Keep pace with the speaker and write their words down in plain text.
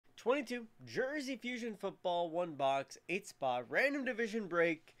22 Jersey Fusion Football 1 box 8 spot random division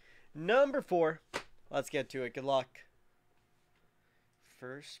break number 4. Let's get to it. Good luck.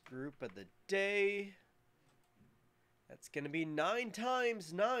 First group of the day. That's going to be 9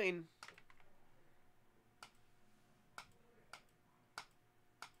 times 9.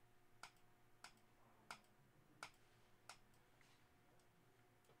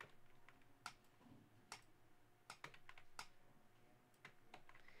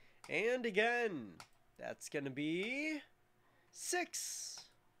 And again, that's going to be 6.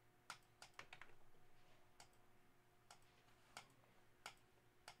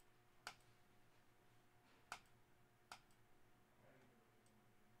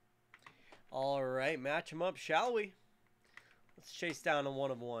 All right, match them up, shall we? Let's chase down a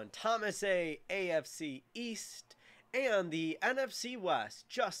 1 of 1. Thomas A, AFC East, and the NFC West.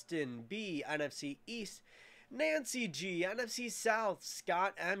 Justin B, NFC East. Nancy G, NFC South.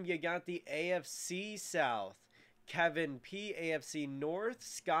 Scott M, you got the AFC South. Kevin P, AFC North.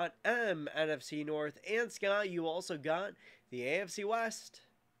 Scott M, NFC North. And Scott, you also got the AFC West.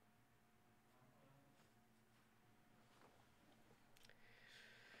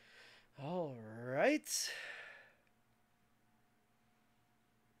 All right.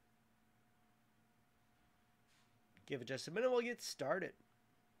 Give it just a minute, we'll get started.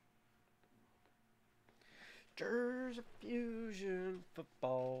 Jersey Fusion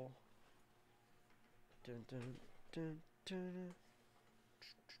Football. Dun, dun, dun, dun.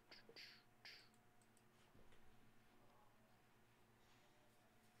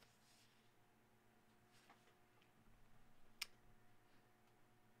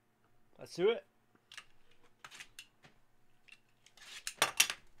 Let's do it.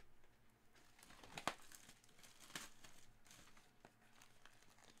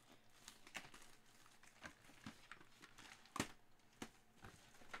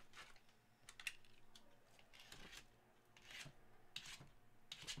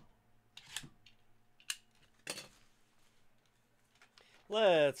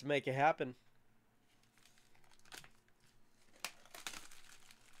 Let's make it happen.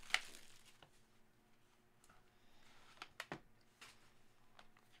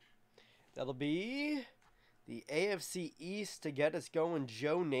 That'll be the AFC East to get us going,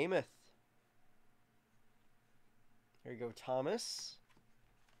 Joe Namath. There you go, Thomas.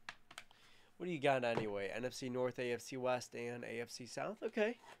 What do you got anyway? NFC North, AFC West, and AFC South?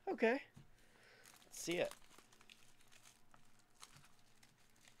 Okay, okay. Let's see it.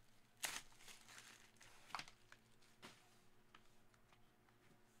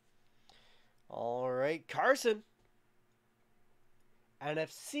 All right, Carson.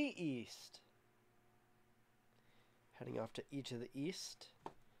 NFC East. Heading off to each of the East.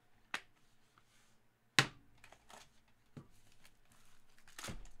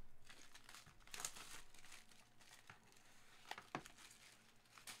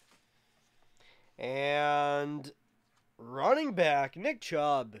 And running back, Nick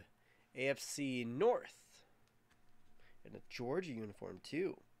Chubb. AFC North. In a Georgia uniform,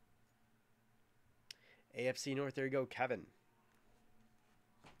 too. AFC North, there you go, Kevin.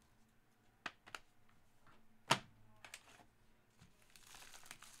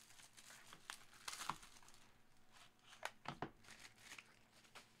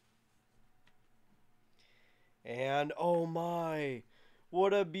 And oh my,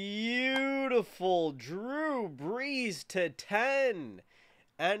 what a beautiful Drew Brees to 10.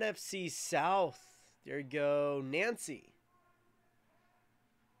 NFC South, there you go, Nancy.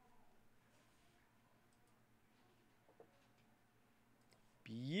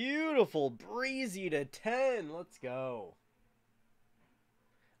 Beautiful, breezy to 10. Let's go.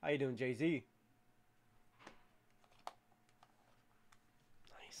 How you doing, Jay-Z?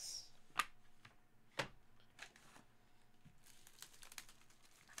 Nice.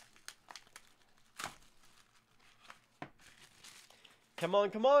 Come on,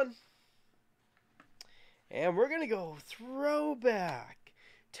 come on. And we're going to go throwback.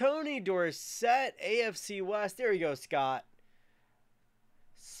 Tony Dorsett, AFC West. There you go, Scott.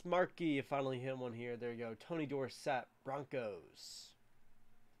 Smarky, you finally hit one here. There you go. Tony Dorsett, Broncos.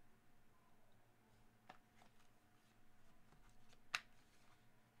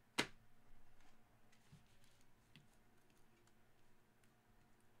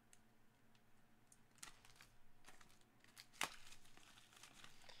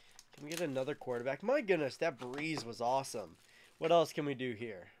 Can we get another quarterback? My goodness, that Breeze was awesome. What else can we do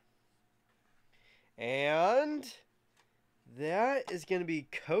here? And that is going to be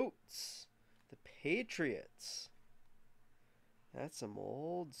Coates, the Patriots. That's some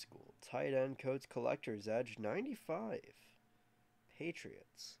old school. Tight end Coates Collector's Edge 95.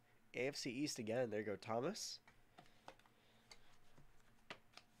 Patriots. AFC East again. There you go, Thomas.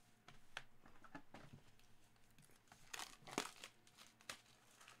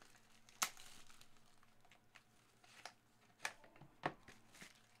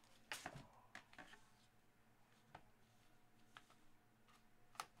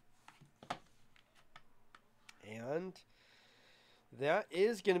 And that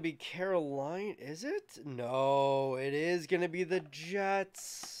is going to be Carolina, is it? No, it is going to be the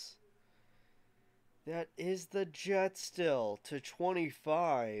Jets. That is the Jets still to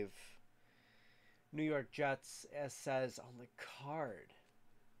 25. New York Jets, as says on the card.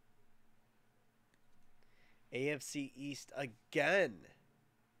 AFC East again.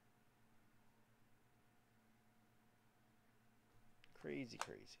 Crazy,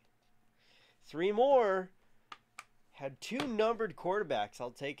 crazy. 3 more. Had 2 numbered quarterbacks. I'll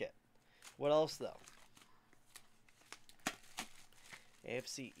take it. What else, though?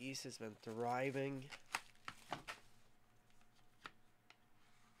 AFC East has been thriving.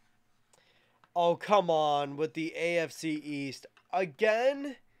 Oh, come on with the AFC East.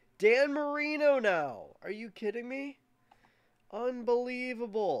 Again? Dan Marino now. Are you kidding me?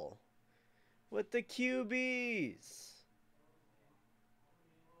 Unbelievable. With the QBs.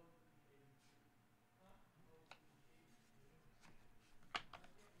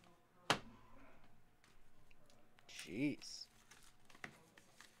 Jeez.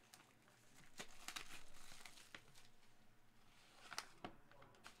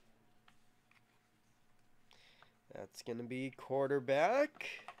 That's going to be quarterback.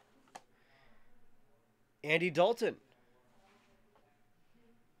 Andy Dalton.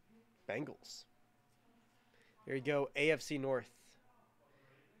 Bengals. There you go. AFC North.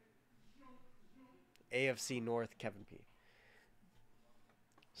 AFC North, Kevin P.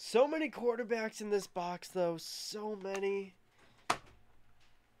 So many quarterbacks in this box, though. So many.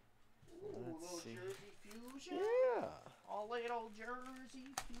 Let's see. Jersey fusion? Yeah. A little Jersey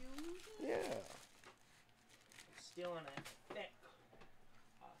fusion? Yeah. Still in a thick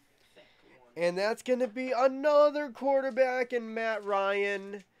one. And that's going to be another quarterback in Matt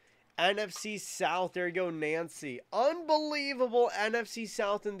Ryan. NFC South. There you go, Nancy. Unbelievable NFC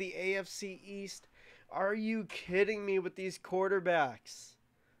South in the AFC East. Are you kidding me with these quarterbacks?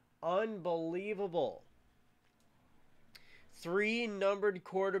 Unbelievable. 3 numbered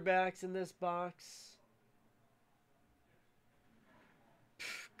quarterbacks in this box.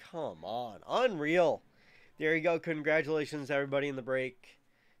 Come on. Unreal. There you go. Congratulations, everybody, in the break.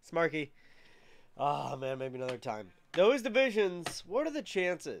 Smarky. Oh, man, maybe another time. Those divisions, what are the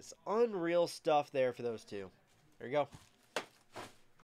chances? Unreal stuff there for those 2. There you go.